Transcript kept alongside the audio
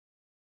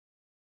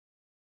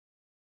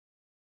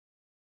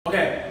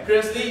Okay,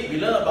 previously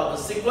we learned about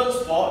the sequence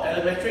for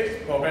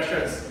arithmetic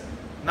progressions.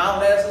 Now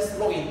let's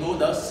look into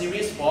the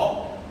series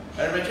for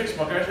arithmetic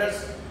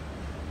progressions,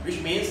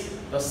 which means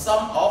the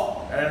sum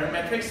of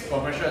arithmetic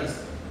progressions.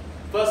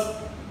 First,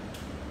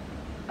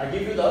 I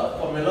give you the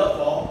formula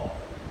for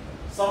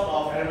sum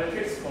of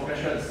arithmetic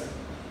progressions.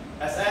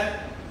 Sn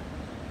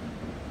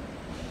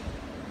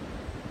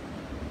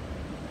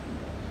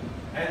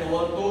n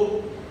over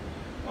 2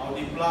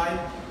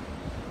 multiply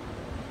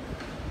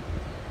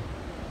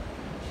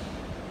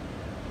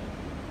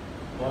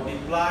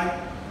multiply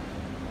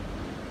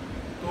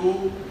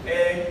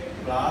 2a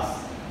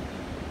plus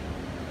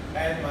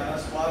n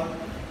minus 1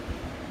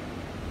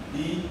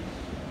 d,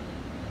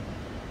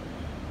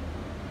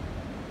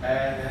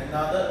 and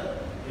another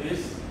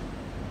is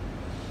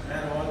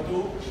n over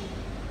 2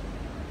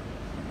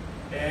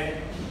 a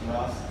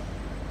plus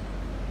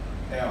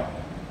l.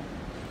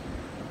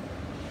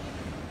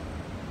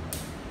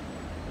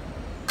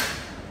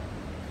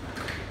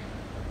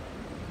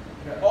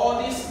 Okay,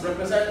 all these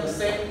represent the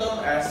same term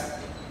as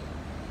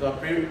the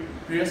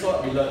previous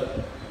one we learned.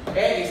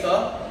 A is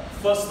the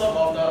first term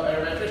of the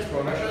arithmetic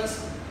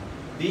progressions,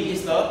 D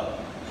is the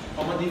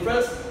common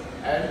difference,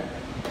 and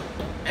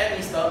N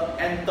is the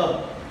nth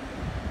term.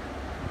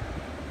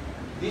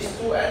 These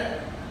two N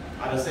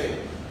are the same.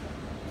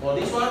 For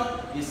this one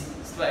is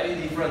slightly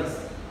different.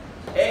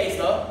 A is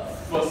the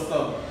first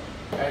term,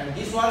 and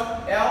this one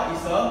L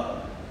is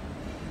the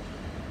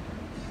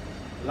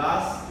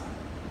last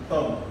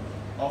term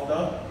of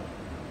the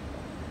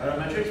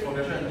arithmetic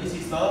progression. This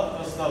is the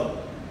first term.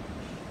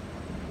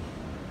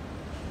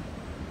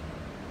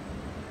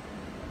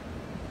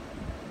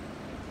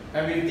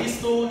 And with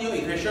these two new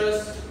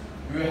equations,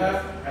 we will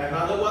have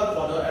another one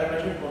for the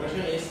arithmetic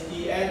progression is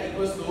Tn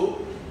equals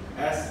to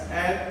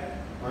Sn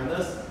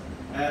minus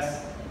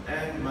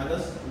Sn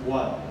minus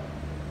 1.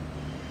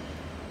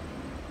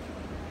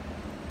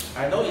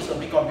 I know it's a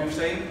bit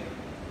confusing.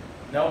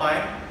 Never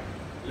mind.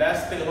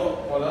 Let's take a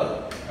look for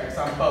the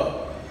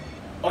example.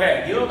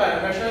 Okay, given by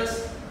the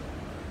questions,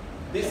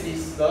 this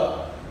is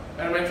the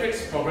arithmetic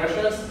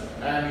progressions,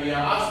 and we are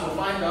asked to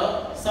find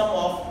the sum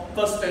of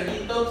first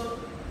 20 terms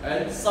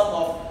and sum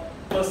of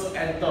first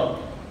n term.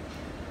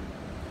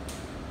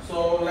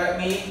 So let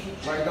me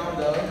write down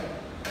the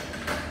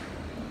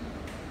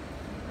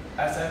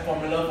Sn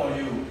formula for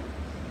you.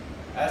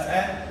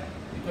 Sn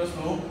equals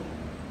to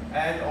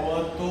n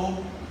over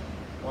 2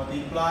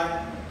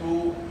 multiply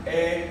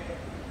 2a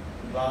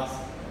plus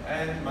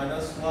n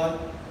minus 1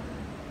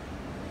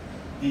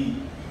 d.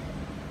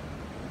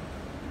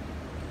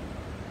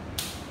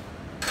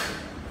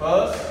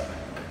 First,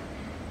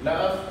 let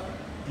us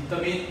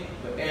determine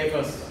the A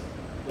first.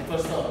 The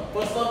first term.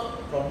 First term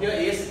from here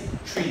is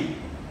 3.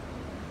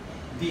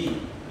 D.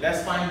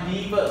 Let's find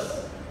D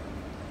first.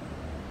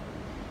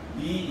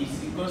 D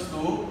is equals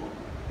to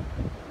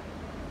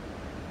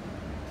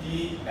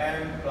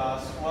Tn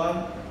plus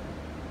 1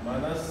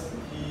 minus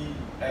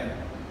Tn.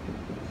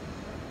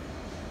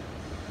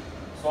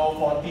 So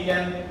for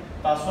Tn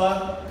plus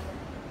 1,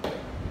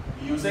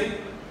 using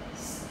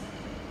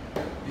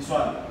this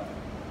one.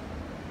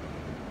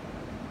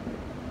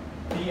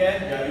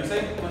 Tn, we are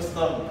using first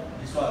term,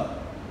 this one.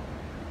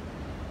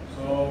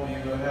 So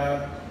we will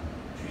have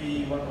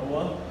 3 1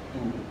 over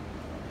 2.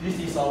 This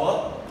is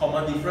our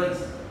common difference.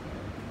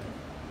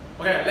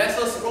 Okay, let's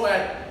just look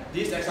at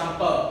this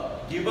example.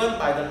 Given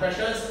by the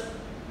questions,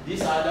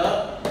 these are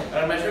the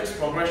arithmetic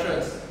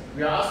progressions.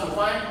 We are asked to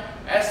find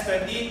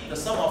S20, the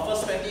sum of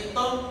first 20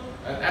 term,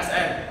 and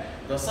Sn,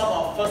 the sum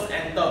of first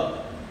n term.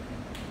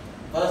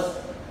 First,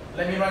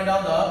 let me write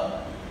down the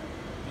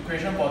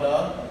equation for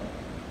the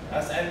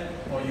Sn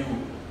for you.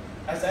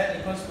 Sn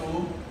equals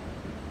to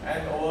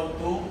n over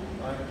 2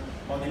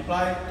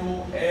 multiply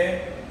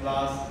 2a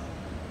plus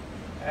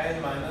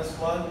n minus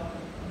 1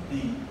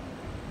 d.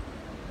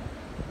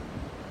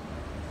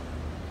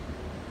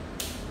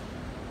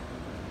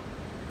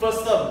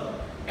 First term,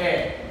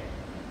 A.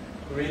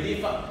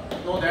 Already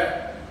know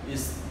that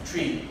is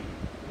 3.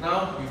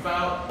 Now we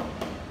found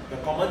the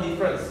common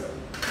difference.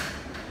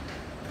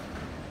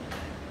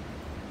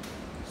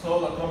 So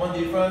the common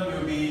difference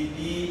will be D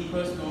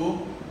equals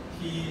to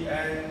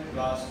Tn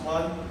plus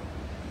 1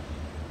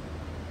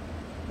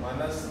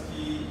 minus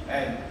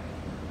Tn.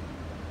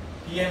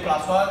 Tn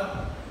plus 1,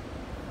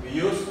 we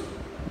use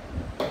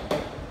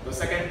the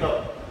second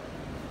term.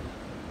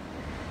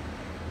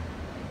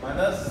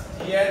 Minus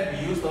Tn,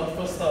 we use the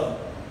first term,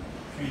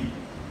 3.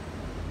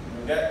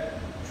 We get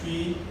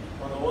 3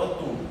 1 over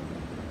 2.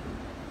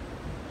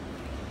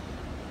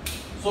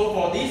 So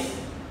for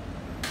this,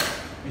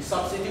 we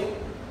substitute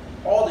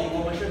all the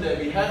information that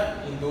we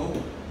have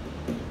into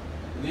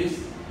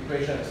these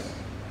equations.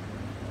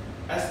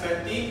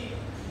 S20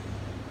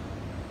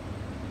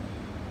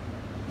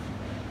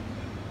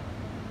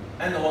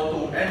 n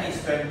over 2, n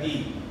is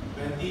 20,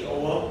 20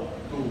 over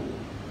 2.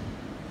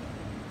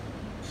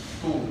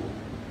 2.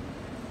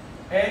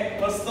 And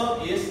first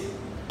term is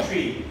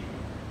 3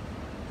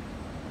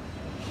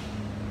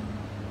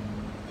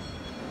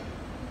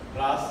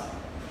 plus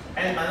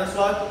n minus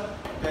 1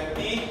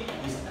 20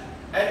 is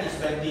n is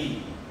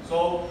 20.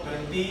 So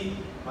 20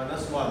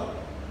 minus 1.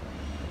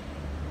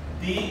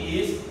 D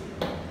is,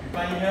 we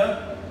find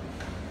here,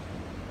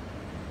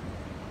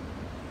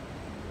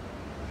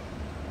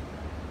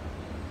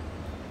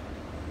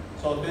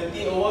 so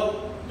 20 over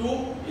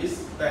 2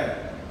 is 10.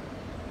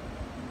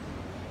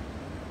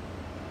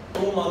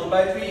 2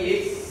 multiplied 3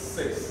 is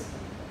 6.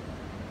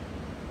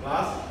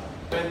 Plus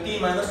 20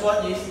 minus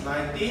 1 is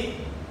 19.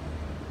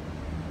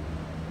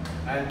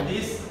 And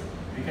this,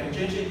 we can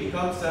change it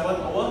become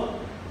 7 over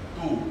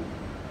 2.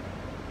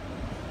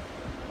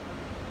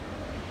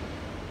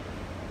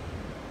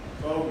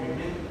 So we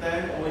mean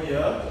 10 over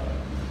here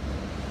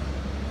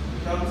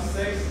becomes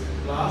 6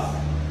 plus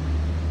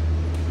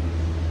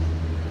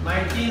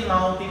 19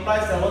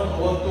 multiplied 7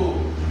 over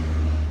 2.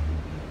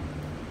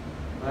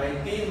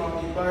 19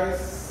 multiplied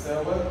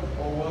 7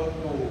 over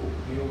 2.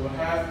 We will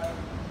have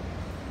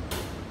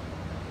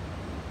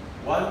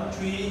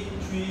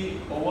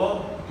 133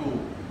 over 2.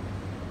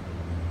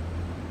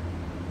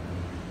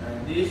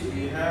 And this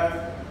we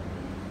have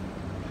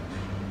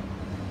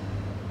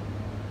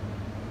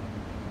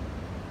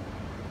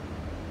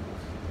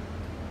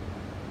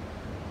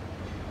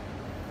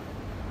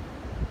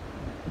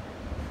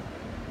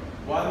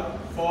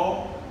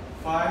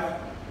 145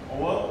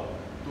 over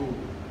 2.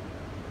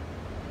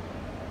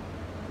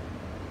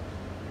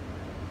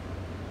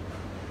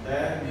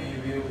 Then we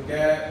will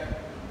get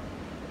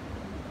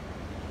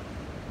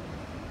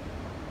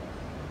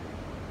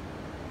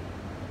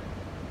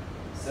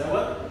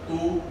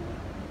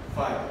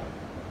 725.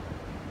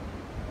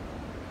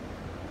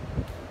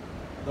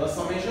 The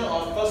summation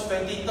of first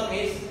 20 term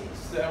is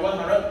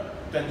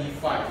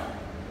 725.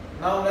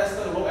 Now let's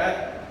take a look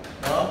at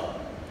the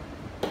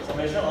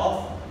summation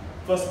of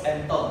first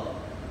n term.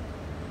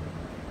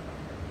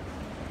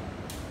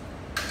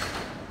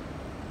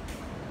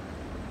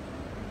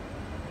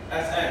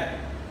 Sn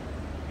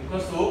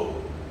equals to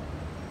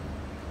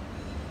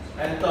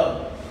n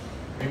term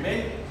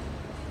remain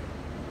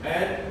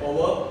n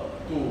over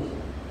 2.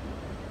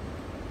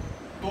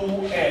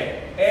 2a.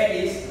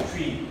 A is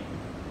 3.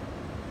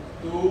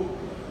 2,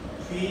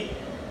 3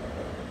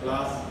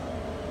 plus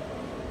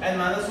n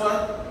minus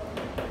 1.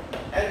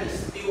 N is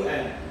still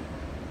n.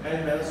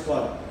 N minus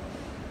 1.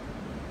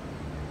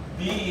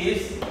 D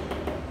is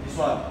this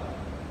one.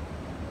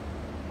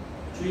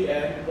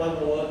 3n 1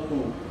 over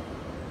 2.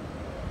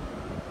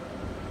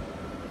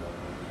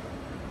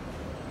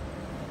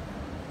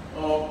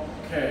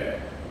 Okay.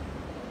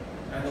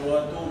 And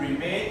over 2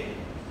 remain.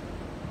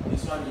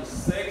 This one is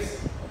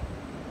 6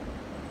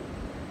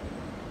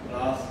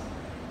 plus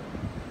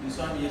this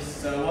one is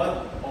 7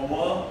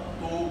 over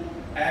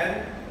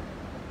 2n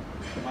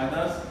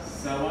minus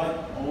 7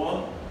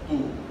 over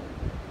 2.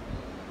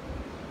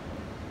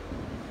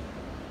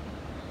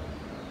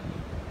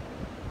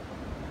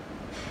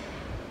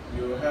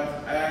 You will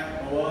have n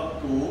over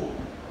 2.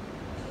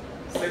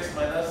 6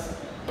 minus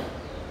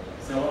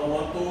 7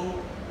 over 2.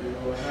 You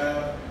will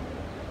have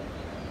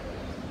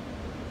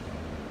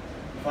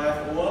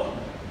 5 over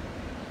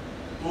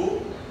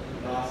 2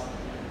 plus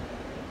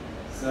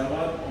 7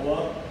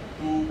 over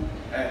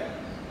 2n.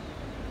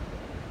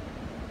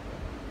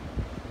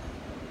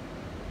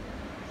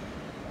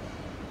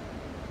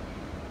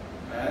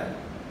 And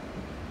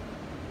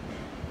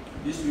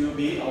this will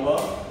be our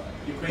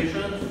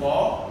equation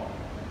for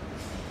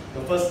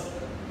the first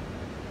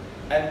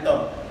n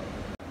term.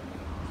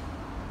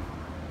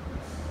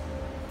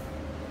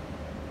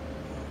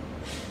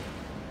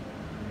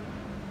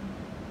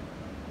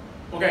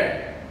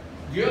 Okay,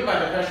 given by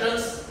the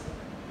questions,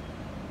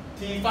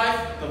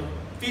 T5, the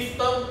fifth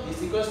term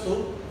is equals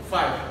to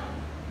 5.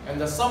 And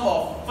the sum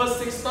of first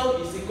 6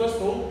 term is equals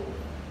to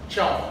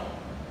 12.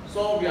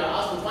 So we are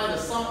asked to find the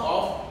sum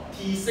of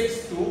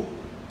T6 to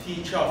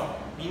T12.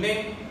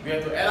 Meaning we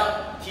have to add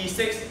up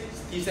T6,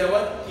 T7,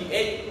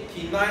 T8,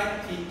 T9,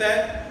 T10,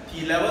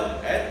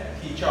 T11 and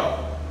T12.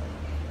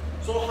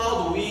 So how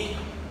do we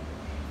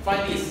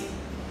find this?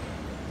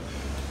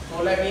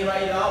 So let me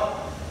write it out.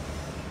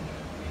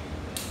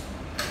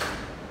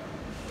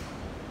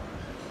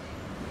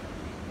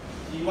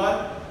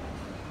 T1,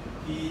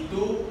 T2,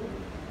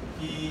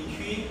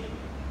 T3,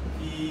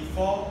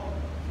 T4,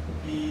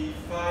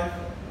 T5,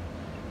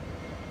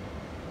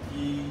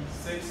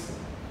 T6,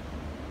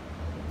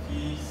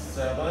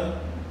 T7,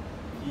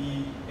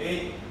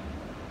 T8,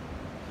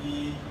 T9,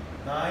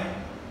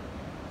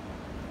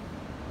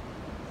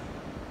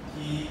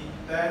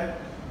 T10,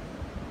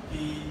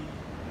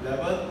 T11,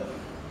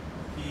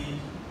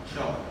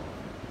 T12.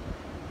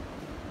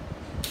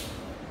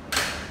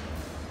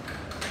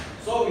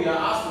 So we are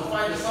asked to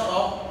find the sum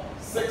of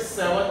 6,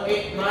 7,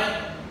 8,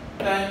 9,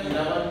 10,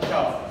 11,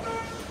 12.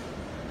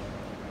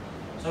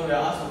 So we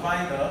are asked to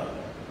find the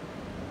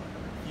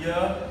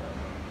here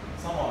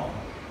sum of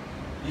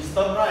this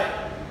term,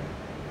 right?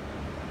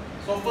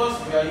 So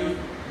first we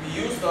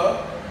use the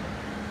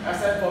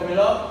Sn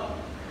formula,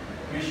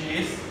 which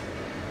is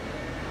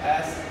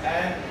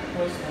Sn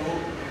equals to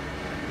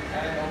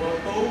n over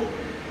 2,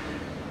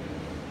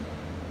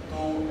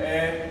 2a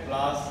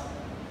plus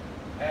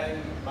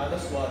n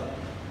minus 1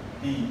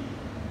 d.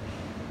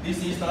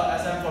 This is the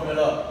SM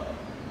formula.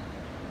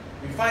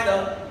 We find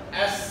the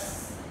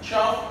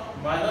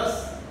S12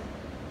 minus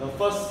the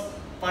first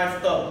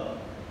 5 term.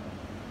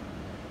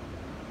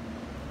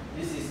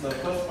 This is the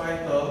first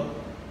 5 term.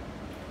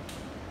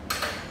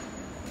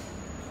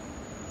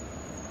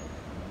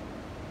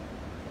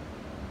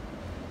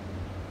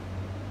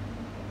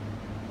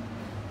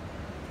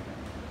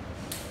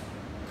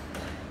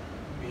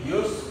 We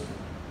use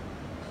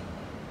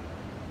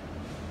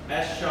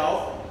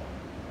S12,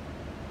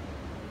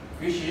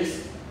 which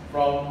is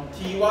from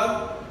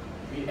T1,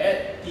 we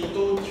add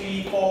T2,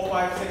 3, 4,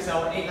 5, 6,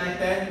 7, 8, 9,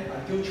 10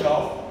 until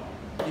 12.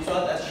 This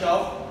one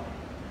S12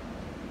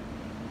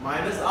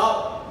 minus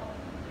out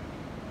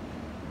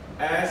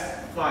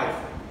S5.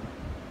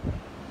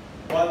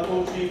 1,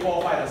 2, 3,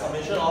 4, 5. The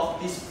summation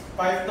of these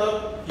 5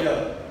 terms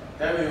here.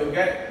 Then we will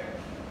get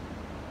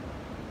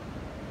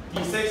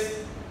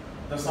T6,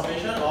 the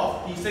summation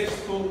of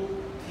T6 to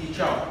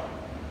T12.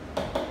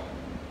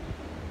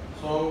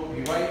 So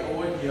we write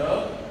over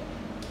here.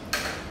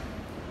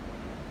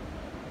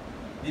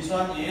 This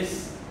one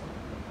is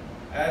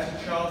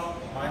S12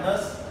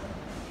 minus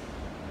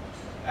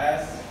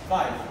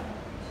S5.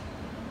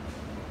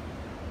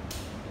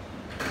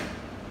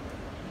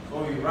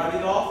 So we write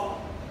it off.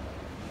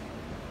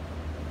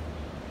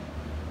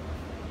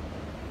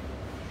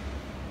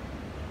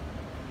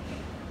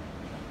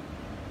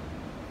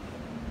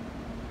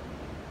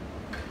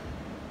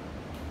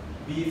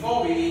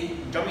 Before we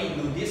jump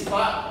into this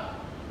part,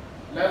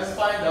 let's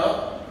find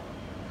the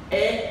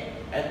A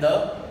and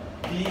the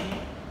B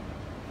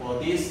for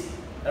these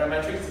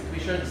arithmetic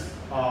equations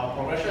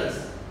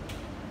progressions.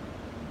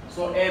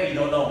 So A we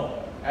don't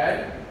know,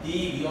 and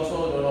D we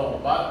also don't know,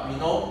 but we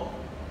know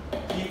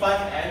T5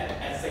 and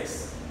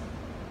S6.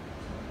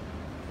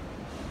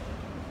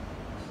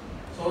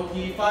 So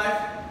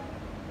T5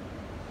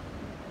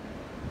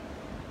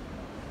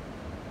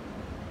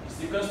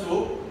 is equals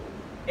to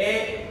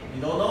A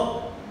we don't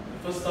know,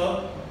 the first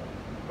term,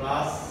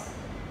 plus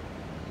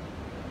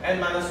n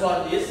minus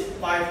 1 is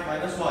 5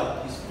 minus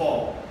 1 is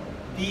 4.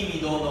 D we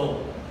don't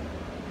know.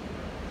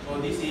 So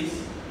this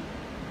is,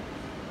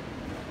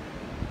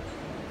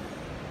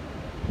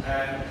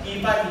 and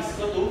T5 is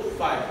equal to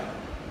 5.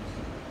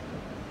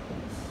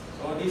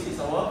 So this is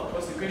our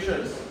first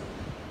equations.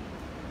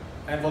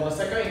 And for the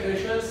second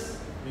equations,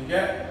 we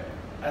get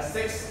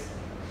S6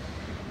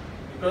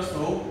 equals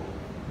to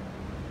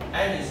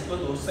n is equal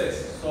to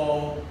 6.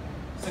 So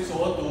 6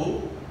 over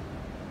 2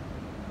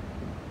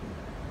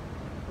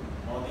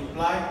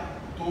 multiply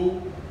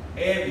 2,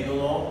 A we don't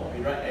know,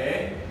 we write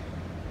A,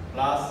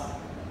 plus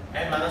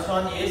n minus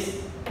 1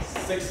 is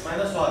 6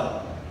 minus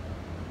 1,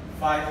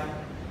 5,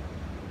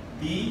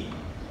 D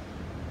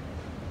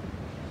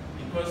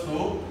equals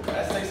to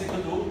S6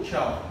 equal to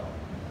 12.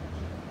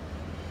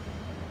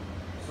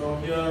 So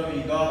here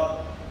we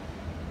got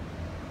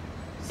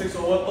 6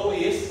 over 2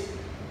 is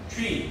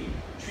 3.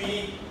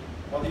 3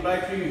 multiply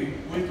 3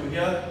 going to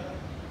here,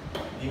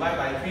 divide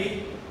by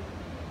 3.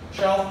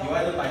 12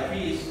 divided by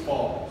 3 is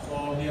 4.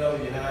 So here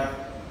we have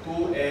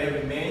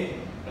 2A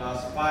remain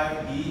plus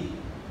 5D.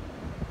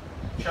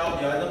 12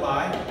 divided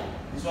by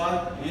this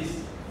one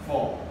is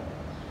 4.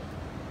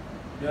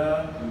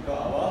 Here we got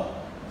our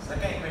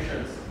second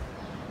equations.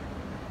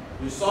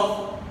 We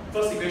solve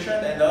first equation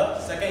and the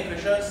second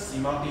equation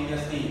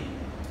simultaneously.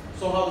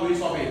 So how do we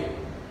solve it?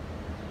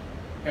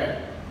 Okay.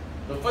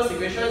 The first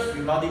equation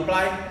we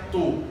multiply 2.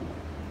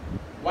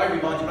 Why we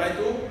multiply 2?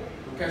 To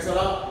cancel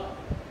out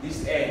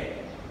this A.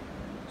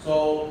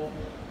 So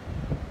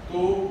 2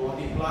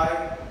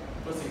 multiply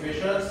first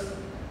equations,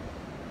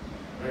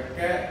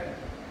 bracket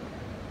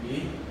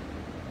B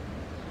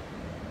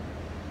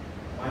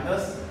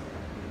minus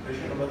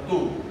equation number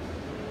 2.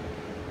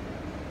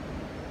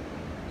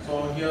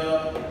 So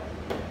here,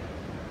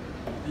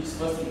 this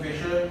first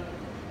equation,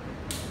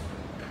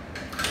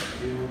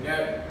 we will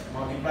get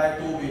multiply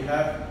 2, we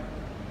have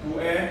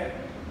 2A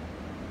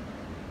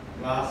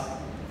plus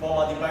 4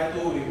 multiply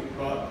 2, we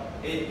got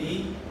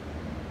 8D.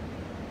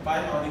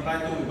 5 multiply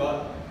 2, we got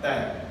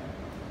 10.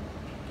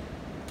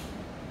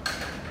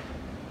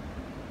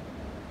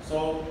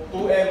 So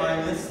 2A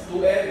minus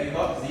 2A, we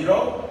got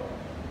 0.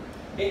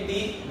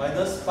 8D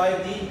minus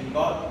 5D, we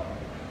got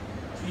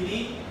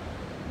 3D.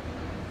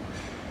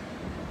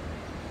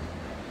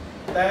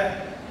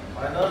 10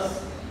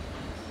 minus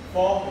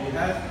 4, we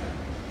have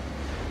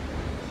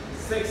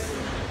 6.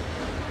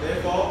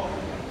 Therefore,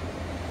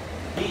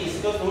 D is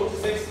equal to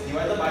 6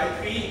 divided by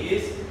 3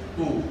 is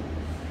 2.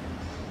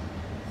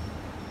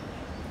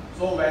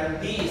 So when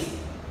D is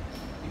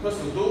equals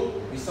to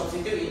 2, we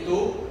substitute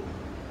into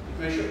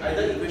equation,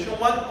 either equation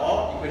 1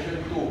 or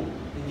equation 2.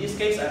 In this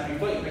case, I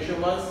prefer equation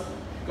 1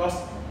 because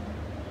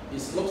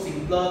it looks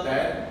simpler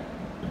than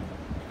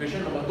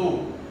equation number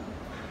 2.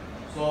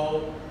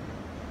 So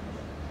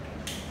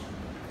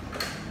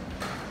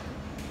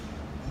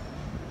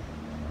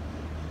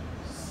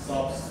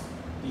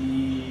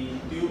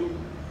substitute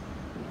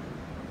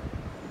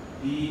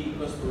D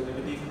equals to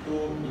negative 2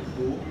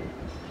 into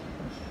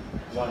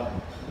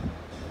 1.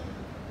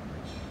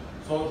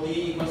 So D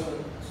equals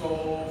to, so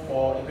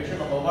for equation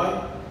number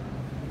 1,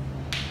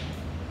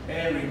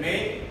 A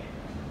remain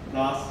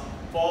plus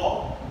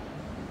 4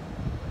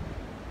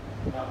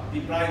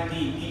 multiply D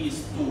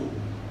is 2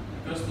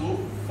 equals to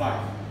 5.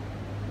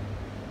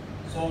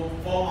 So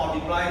 4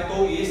 multiply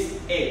 2 is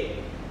 8.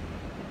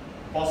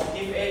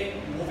 Positive 8,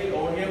 move it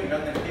over here, we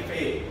got negative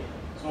 8.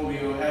 So we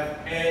will have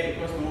A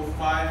equals to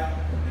 5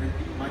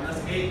 minus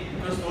 8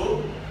 equals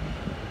to,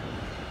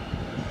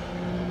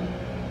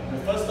 the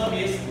first term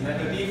is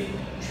negative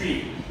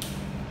 3.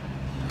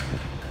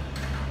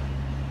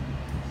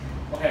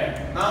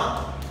 Okay,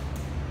 now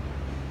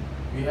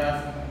we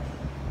have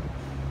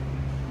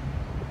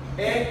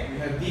A, we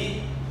have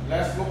D.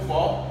 Let's look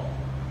for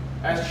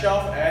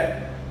S12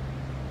 and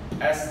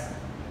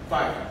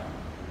S5.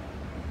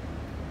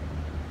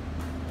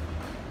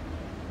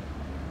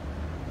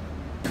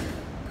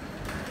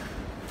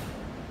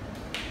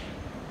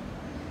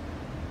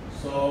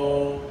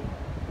 So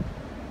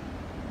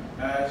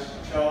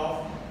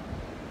S12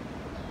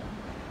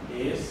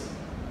 is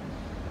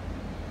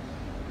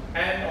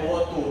n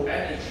over 2,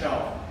 n is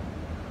 12.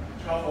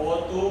 12 over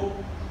 2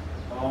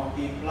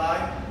 multiply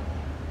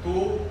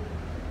 2,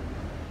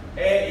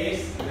 A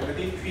is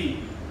negative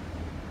 3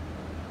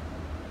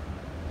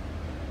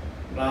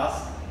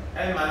 plus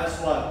n minus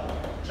 1.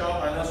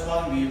 12 minus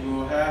 1 we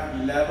will have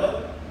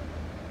 11.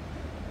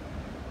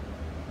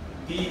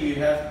 D we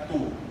have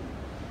 2.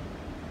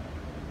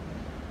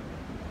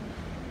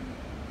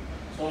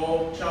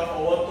 So 12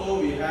 over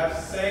 2 we have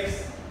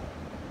 6.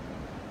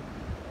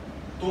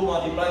 2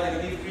 multiply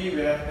negative 3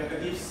 we have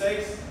negative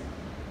 6.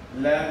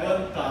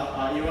 11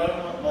 plus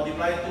 11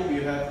 multiply 2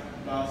 we have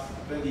plus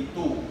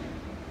 22.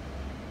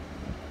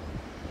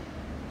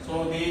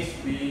 So this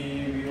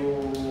we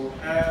will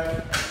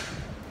have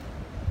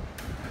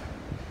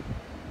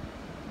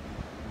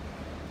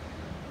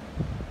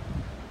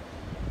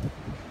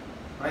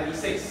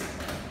 96.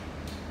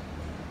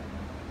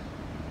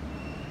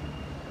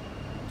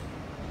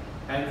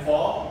 And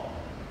for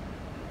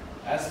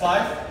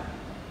S5,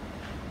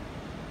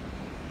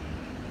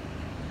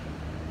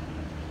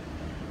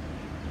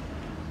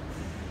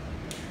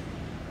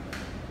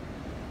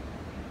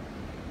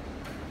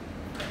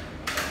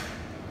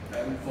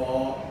 and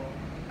for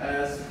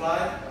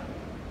S5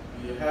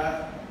 we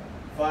have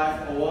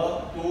 5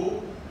 over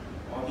 2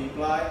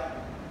 multiply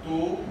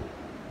 2,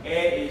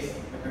 A is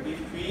negative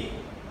 3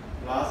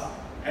 plus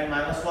n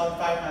minus 1,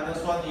 5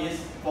 minus 1 is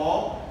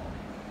 4,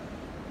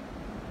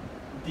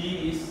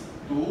 D is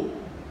 2.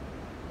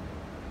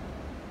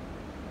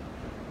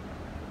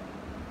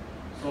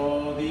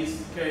 So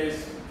this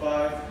case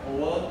 5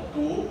 over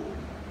 2.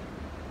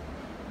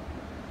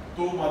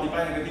 2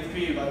 multiply negative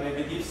 3 but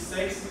negative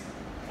 6.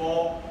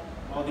 4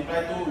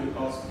 multiply 2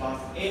 equals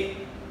plus 8.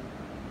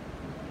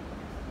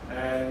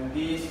 And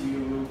this we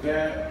will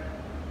get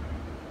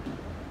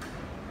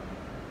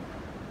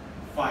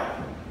 5.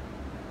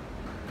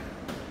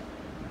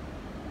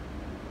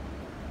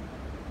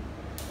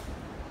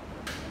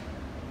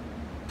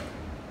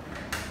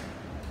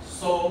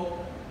 So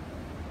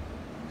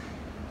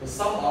the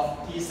sum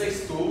of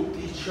T6 to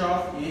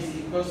T12 is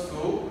equals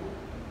to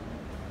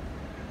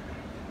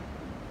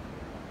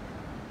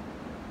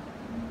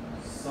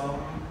sum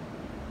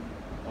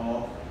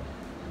of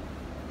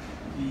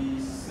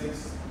T6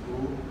 to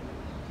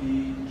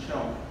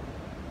T12.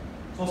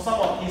 So sum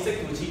of T6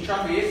 to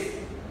T12 is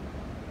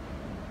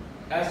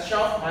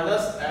S12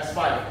 minus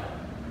S5.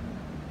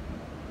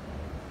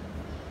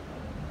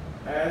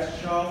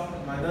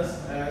 S12 minus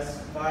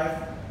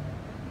S5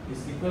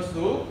 is equals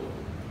to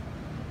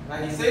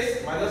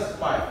 96 minus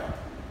 5.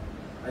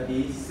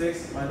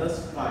 96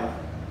 minus 5.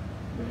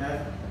 We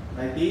have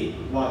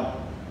 91.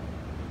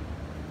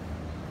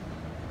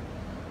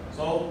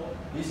 So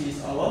this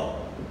is our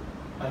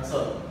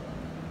answer.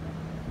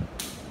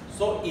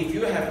 So if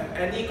you have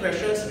any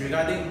questions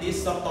regarding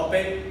this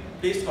subtopic,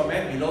 please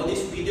comment below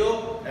this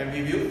video and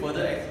we will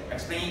further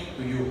explain it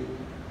to you.